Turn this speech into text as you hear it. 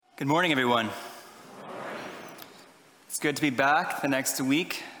Good morning, everyone. It's good to be back the next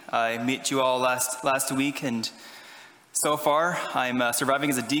week. I met you all last week, and so far I'm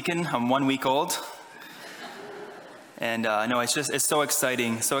surviving as a deacon. I'm 1 week old. And no, it's so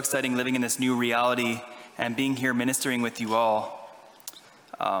exciting living in this new reality and being here ministering with you all.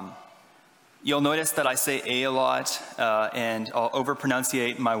 You'll notice that I say a lot, and I'll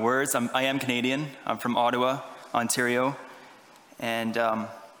overpronunciate my words. I am Canadian. I'm from Ottawa, Ontario. And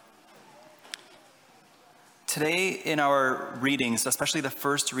today in our readings, especially the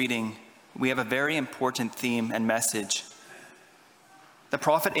first reading, we have a very important theme and message. The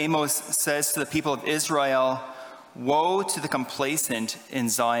prophet Amos says to the people of Israel, "Woe to the complacent in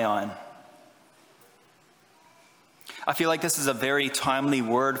Zion." I feel like this is a very timely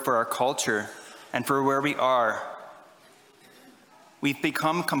word for our culture and for where we are. We've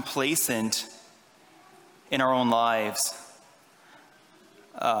become complacent in our own lives.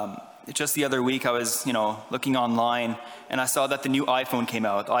 Just the other week, I was, looking online, and I saw that the new iPhone came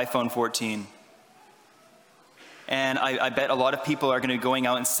out, the iPhone 14. And I bet a lot of people are going to be going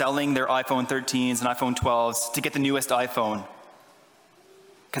out and selling their iPhone 13s and iPhone 12s to get the newest iPhone,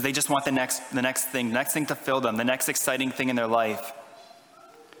 because they just want the next thing to fill them, the next exciting thing in their life.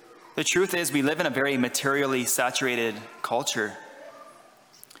 The truth is, we live in a very materially saturated culture.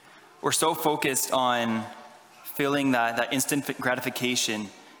 We're so focused on filling that instant gratification,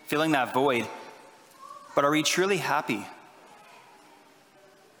 filling that void. But are we truly happy?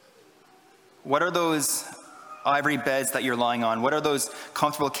 What are those ivory beds that you're lying on? What are those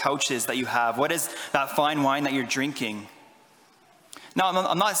comfortable couches that you have? What is that fine wine that you're drinking? Now,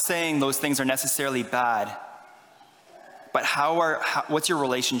 I'm not saying those things are necessarily bad, but what's your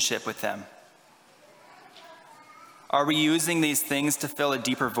relationship with them? Are we using these things to fill a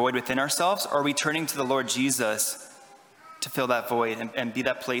deeper void within ourselves, or are we turning to the Lord Jesus to fill that void and be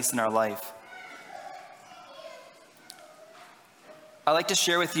that place in our life? I'd like to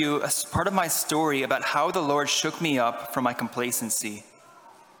share with you a part of my story about how the Lord shook me up from my complacency.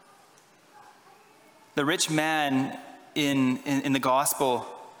 The rich man in the gospel,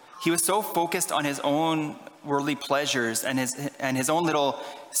 he was so focused on his own worldly pleasures and his own little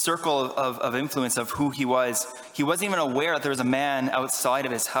circle of influence of who he was. He wasn't even aware that there was a man outside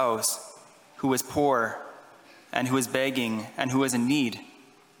of his house who was poor and who was begging and who was in need.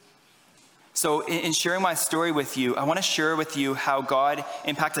 So in sharing my story with you, I want to share with you how God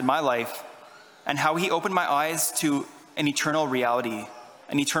impacted my life and how he opened my eyes to an eternal reality,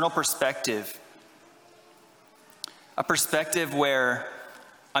 an eternal perspective. A perspective where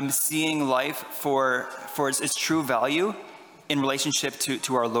I'm seeing life for its true value in relationship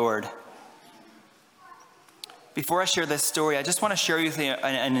to our Lord. Before I share this story, I just want to share with you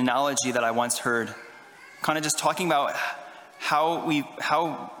an analogy that I once heard, kind of just talking about how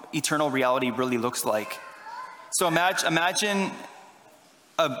eternal reality really looks like. So imagine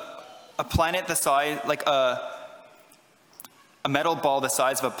a planet the size, like a metal ball the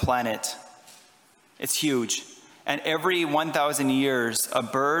size of a planet. It's huge. And every 1,000 years, a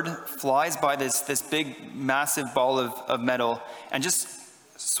bird flies by this big, massive ball of metal and just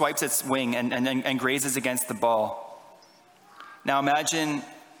swipes its wing and grazes against the ball. Now imagine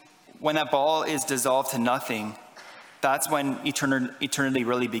when that ball is dissolved to nothing, that's when eternity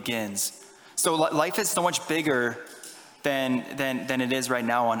really begins. So life is so much bigger than it is right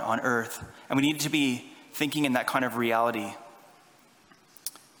now on earth. And we need to be thinking in that kind of reality.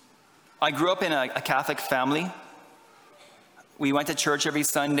 I grew up in a Catholic family. We went to church every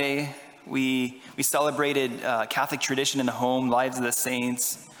Sunday. We celebrated Catholic tradition in the home, Lives of the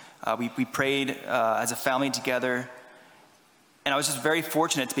Saints. We prayed as a family together. And I was just very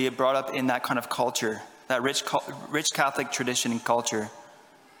fortunate to be brought up in that kind of culture, that rich Catholic tradition and culture.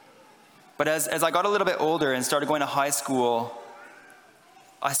 But as I got a little bit older and started going to high school,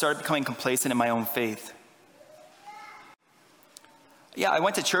 I started becoming complacent in my own faith. Yeah, I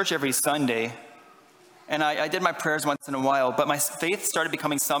went to church every Sunday, and I did my prayers once in a while, but my faith started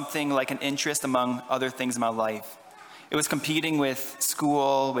becoming something like an interest among other things in my life. It was competing with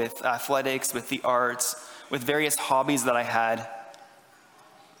school, with athletics, with the arts, with various hobbies that I had.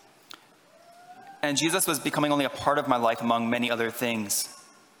 And Jesus was becoming only a part of my life among many other things.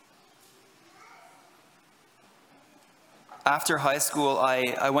 After high school,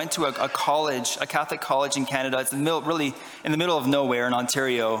 I went to a college, a Catholic college in Canada. It's really in the middle of nowhere in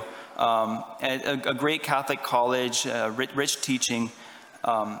Ontario. A great Catholic college, rich teaching.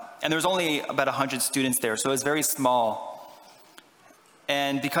 And there was only about 100 students there, so it was very small.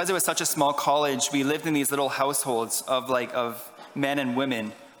 And because it was such a small college, we lived in these little households of men and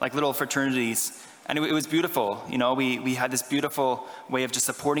women, like little fraternities. And it was beautiful. You know, we had this beautiful way of just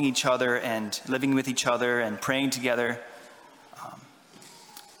supporting each other and living with each other and praying together.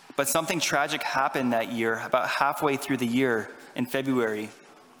 But something tragic happened that year, about halfway through the year in February.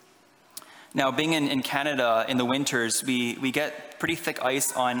 Now, being in Canada in the winters, we get pretty thick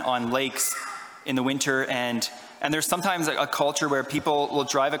ice on lakes in the winter, and there's sometimes a culture where people will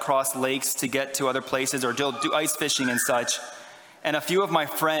drive across lakes to get to other places or do ice fishing and such. And a few of my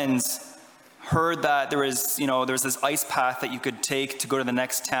friends heard that there was this ice path that you could take to go to the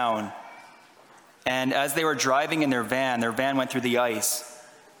next town. And as they were driving in their van went through the ice.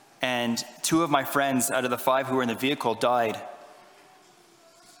 And 2 of my friends out of the 5 who were in the vehicle died.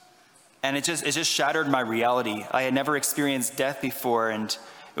 And it just shattered my reality. I had never experienced death before, and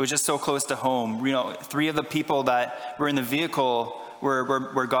it was just so close to home. You know, 3 of the people that were in the vehicle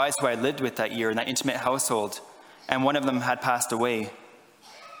were guys who I lived with that year in that intimate household, and one of them had passed away.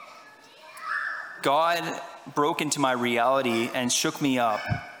 God broke into my reality and shook me up.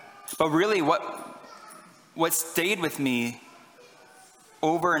 But really what stayed with me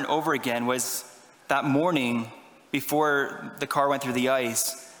over and over again was that morning before the car went through the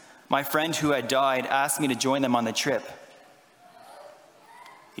ice, my friend who had died asked me to join them on the trip.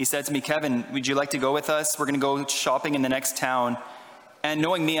 He said to me, "Kevin, would you like to go with us? We're going to go shopping in the next town." And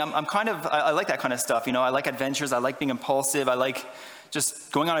knowing me, I like that kind of stuff. You know, I like adventures. I like being impulsive. I like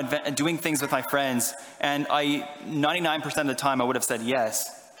just going on and doing things with my friends. And 99% of the time, I would have said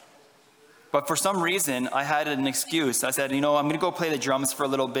yes. But for some reason, I had an excuse. I said, I'm going to go play the drums for a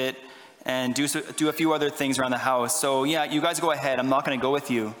little bit and do a few other things around the house. So yeah, you guys go ahead. I'm not going to go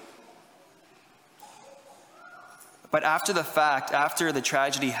with you. But after the fact, after the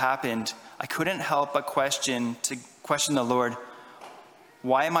tragedy happened, I couldn't help but question the Lord,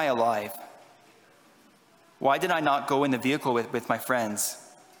 why am I alive? Why did I not go in the vehicle with my friends?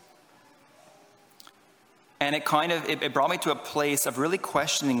 And it brought me to a place of really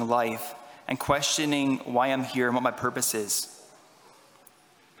questioning life and questioning why I'm here and what my purpose is.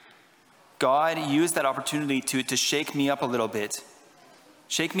 God used that opportunity to shake me up a little bit,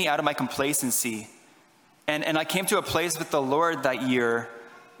 shake me out of my complacency. And I came to a place with the Lord that year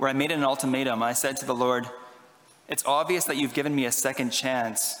where I made an ultimatum. I said to the Lord, "It's obvious that you've given me a second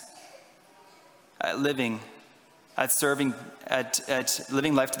chance at living, at serving, at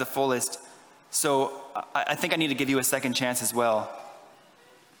living life to the fullest. So I think I need to give you a second chance as well."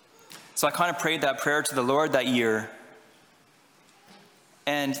 So I kind of prayed that prayer to the Lord that year.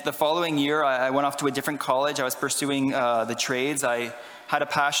 And the following year, I went off to a different college. I was pursuing the trades. I had a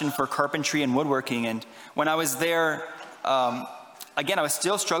passion for carpentry and woodworking. And when I was there, again, I was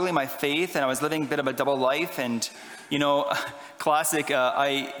still struggling my faith, and I was living a bit of a double life. And, classic,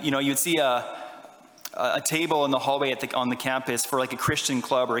 you'd see a table in the hallway on the campus for like a Christian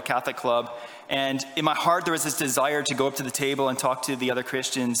club or a Catholic club. And in my heart, there was this desire to go up to the table and talk to the other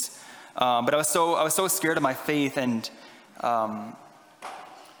Christians. But I was so scared of my faith and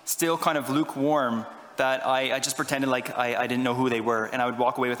still kind of lukewarm that I just pretended like I didn't know who they were. And I would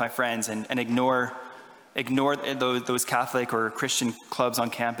walk away with my friends and ignore those Catholic or Christian clubs on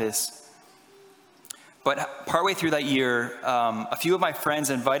campus. But partway through that year, a few of my friends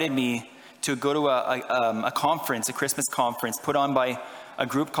invited me to go to a conference, a Christmas conference put on by a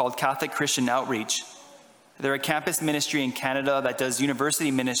group called Catholic Christian Outreach. They're a campus ministry in Canada that does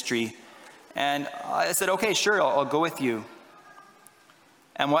university ministry. And I said, okay, sure, I'll go with you.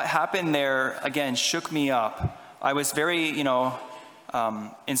 And what happened there, again, shook me up. I was very,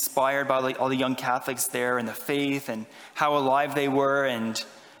 inspired by all the young Catholics there and the faith and how alive they were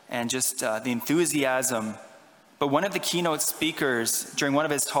and just the enthusiasm. But one of the keynote speakers, during one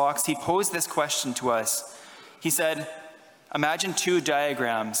of his talks, he posed this question to us. He said, imagine 2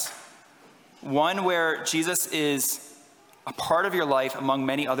 diagrams. One where Jesus is a part of your life among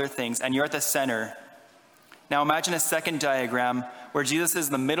many other things, and you're at the center. Now imagine a second diagram where Jesus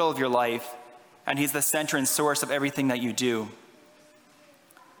is the middle of your life, and he's the center and source of everything that you do.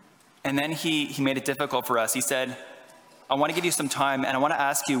 And then he made it difficult for us. He said, I want to give you some time, and I want to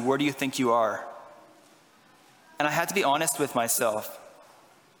ask you, where do you think you are? And I had to be honest with myself.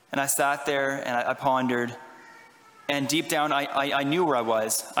 And I sat there and I pondered. And deep down, I knew where I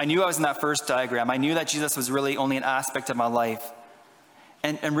was. I knew I was in that first diagram. I knew that Jesus was really only an aspect of my life.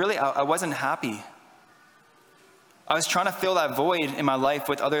 And really, I wasn't happy. I was trying to fill that void in my life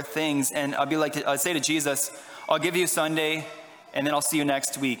with other things. And I'd say to Jesus, I'll give you Sunday, and then I'll see you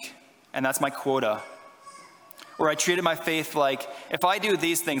next week. And that's my quota. Or I treated my faith like, if I do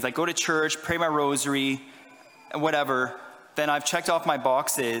these things, like go to church, pray my rosary, and whatever, then I've checked off my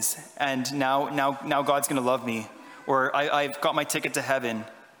boxes, and now God's going to love me. Or I've got my ticket to heaven.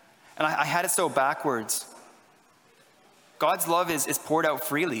 And I had it so backwards. God's love is poured out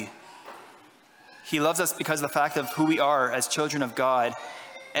freely. He loves us because of the fact of who we are as children of God.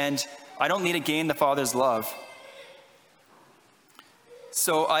 And I don't need to gain the Father's love.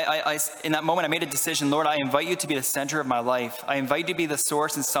 So I in that moment, I made a decision. Lord, I invite you to be the center of my life. I invite you to be the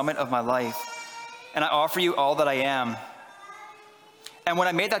source and summit of my life. And I offer you all that I am. And when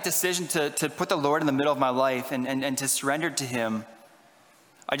I made that decision to put the Lord in the middle of my life and to surrender to him,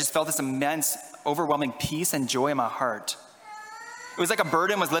 I just felt this immense, overwhelming peace and joy in my heart. It was like a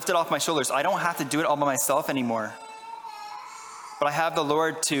burden was lifted off my shoulders. I don't have to do it all by myself anymore. But I have the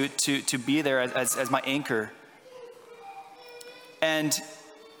Lord to be there as my anchor. And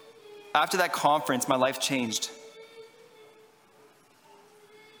after that conference, my life changed.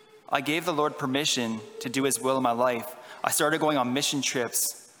 I gave the Lord permission to do his will in my life. I started going on mission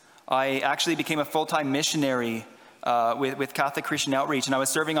trips. I actually became a full-time missionary with Catholic Christian Outreach, and I was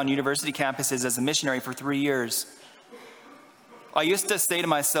serving on university campuses as a missionary for 3 years. I used to say to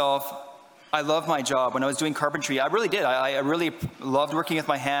myself, I love my job. When I was doing carpentry, I really did. I really loved working with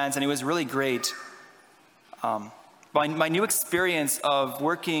my hands, and it was really great. My new experience of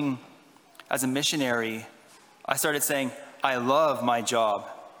working as a missionary, I started saying, I love my job.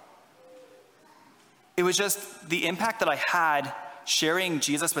 It was just the impact that I had sharing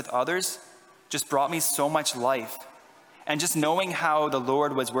Jesus with others just brought me so much life. And just knowing how the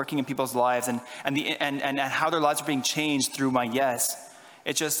Lord was working in people's lives and how their lives were being changed through my yes,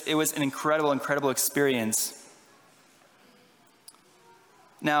 it was an incredible experience.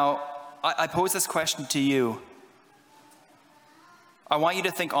 Now, I pose this question to you. I want you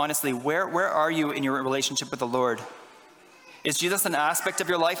to think honestly, where are you in your relationship with the Lord? Is Jesus an aspect of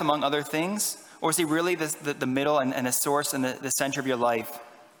your life among other things? Or is he really the middle and the source and the center of your life?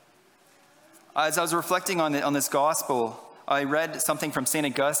 As I was reflecting on this gospel, I read something from St.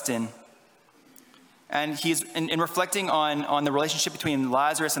 Augustine. And he's in reflecting on the relationship between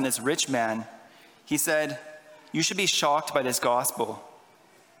Lazarus and this rich man, he said, you should be shocked by this gospel.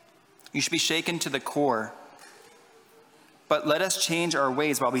 You should be shaken to the core. But let us change our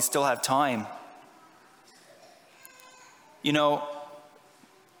ways while we still have time. You know,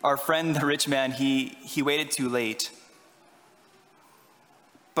 our friend, the rich man, he waited too late.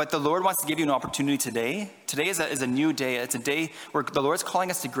 But the Lord wants to give you an opportunity today. Today is a new day. It's a day where the Lord's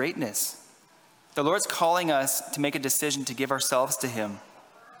calling us to greatness. The Lord's calling us to make a decision to give ourselves to him.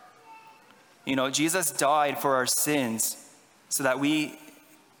 You know, Jesus died for our sins so that we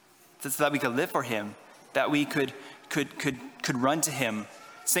could live for him, that we could run to him.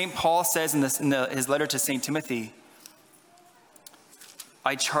 St. Paul says in his letter to St. Timothy,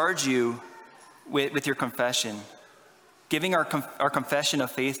 I charge you with your confession, giving our confession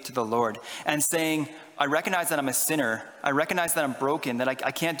of faith to the Lord and saying, I recognize that I'm a sinner. I recognize that I'm broken, that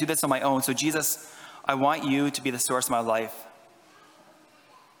I can't do this on my own. So Jesus, I want you to be the source of my life.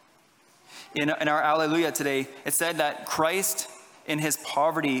 In our Alleluia today, it said that Christ in his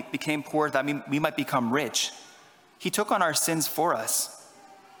poverty became poor that we might become rich. He took on our sins for us.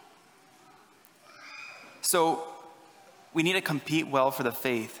 So we need to compete well for the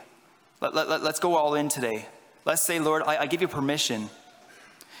faith. Let's go all in today. Let's say, Lord, I give you permission.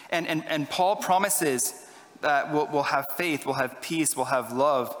 And Paul promises that we'll have faith, we'll have peace, we'll have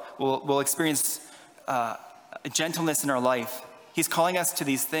love, we'll experience gentleness in our life. He's calling us to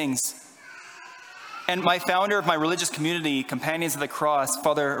these things. And my founder of my religious community, Companions of the Cross,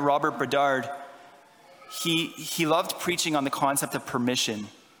 Father Robert Bedard, he loved preaching on the concept of permission.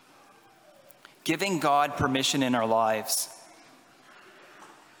 Giving God permission in our lives.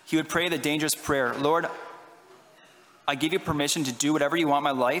 He would pray the dangerous prayer, Lord, I give you permission to do whatever you want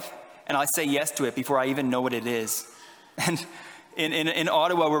in my life, and I say yes to it before I even know what it is. And in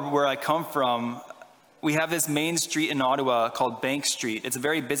Ottawa, where I come from, we have this main street in Ottawa called Bank Street. It's a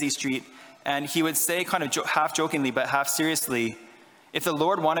very busy street, and he would say kind of half jokingly but half seriously, if the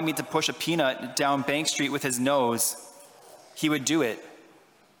Lord wanted me to push a peanut down Bank Street with his nose, he would do it.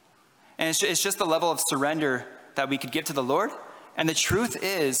 And it's just the level of surrender that we could give to the Lord. And the truth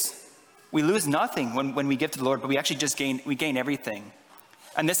is, we lose nothing when we give to the Lord, but we actually just gain everything.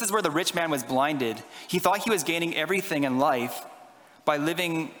 And this is where the rich man was blinded. He thought he was gaining everything in life by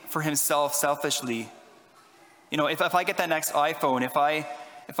living for himself selfishly. You know, if I get that next iPhone, if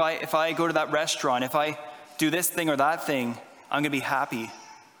I go to that restaurant, if I do this thing or that thing, I'm going to be happy.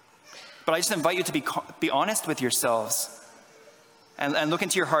 But I just invite you to be honest with yourselves and look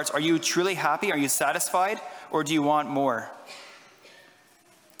into your hearts. Are you truly happy? Are you satisfied? Or do you want more?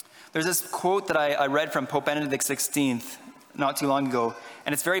 There's this quote that I read from Pope Benedict XVI not too long ago,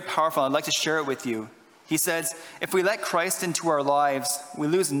 and it's very powerful. I'd like to share it with you. He says, if we let Christ into our lives, we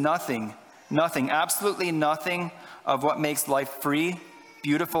lose nothing, absolutely nothing of what makes life free,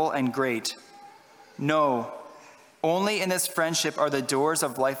 beautiful, and great. No, only in this friendship are the doors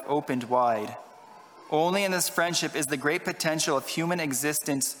of life opened wide. Only in this friendship is the great potential of human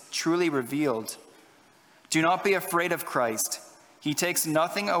existence truly revealed. Do not be afraid of Christ. He takes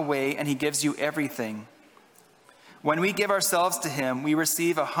nothing away and he gives you everything. When we give ourselves to him, we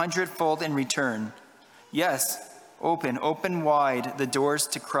receive 100-fold in return. Yes, open wide the doors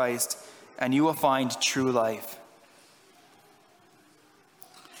to Christ, and you will find true life.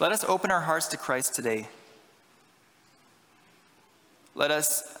 Let us open our hearts to Christ today. Let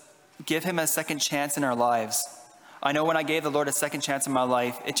us give him a second chance in our lives. I know when I gave the Lord a second chance in my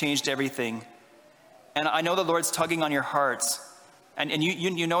life, it changed everything. And I know the Lord's tugging on your hearts. And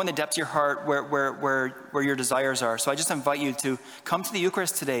you know in the depths of your heart where your desires are. So I just invite you to come to the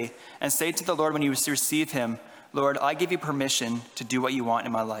Eucharist today and say to the Lord when you receive him, Lord, I give you permission to do what you want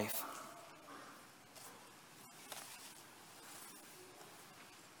in my life.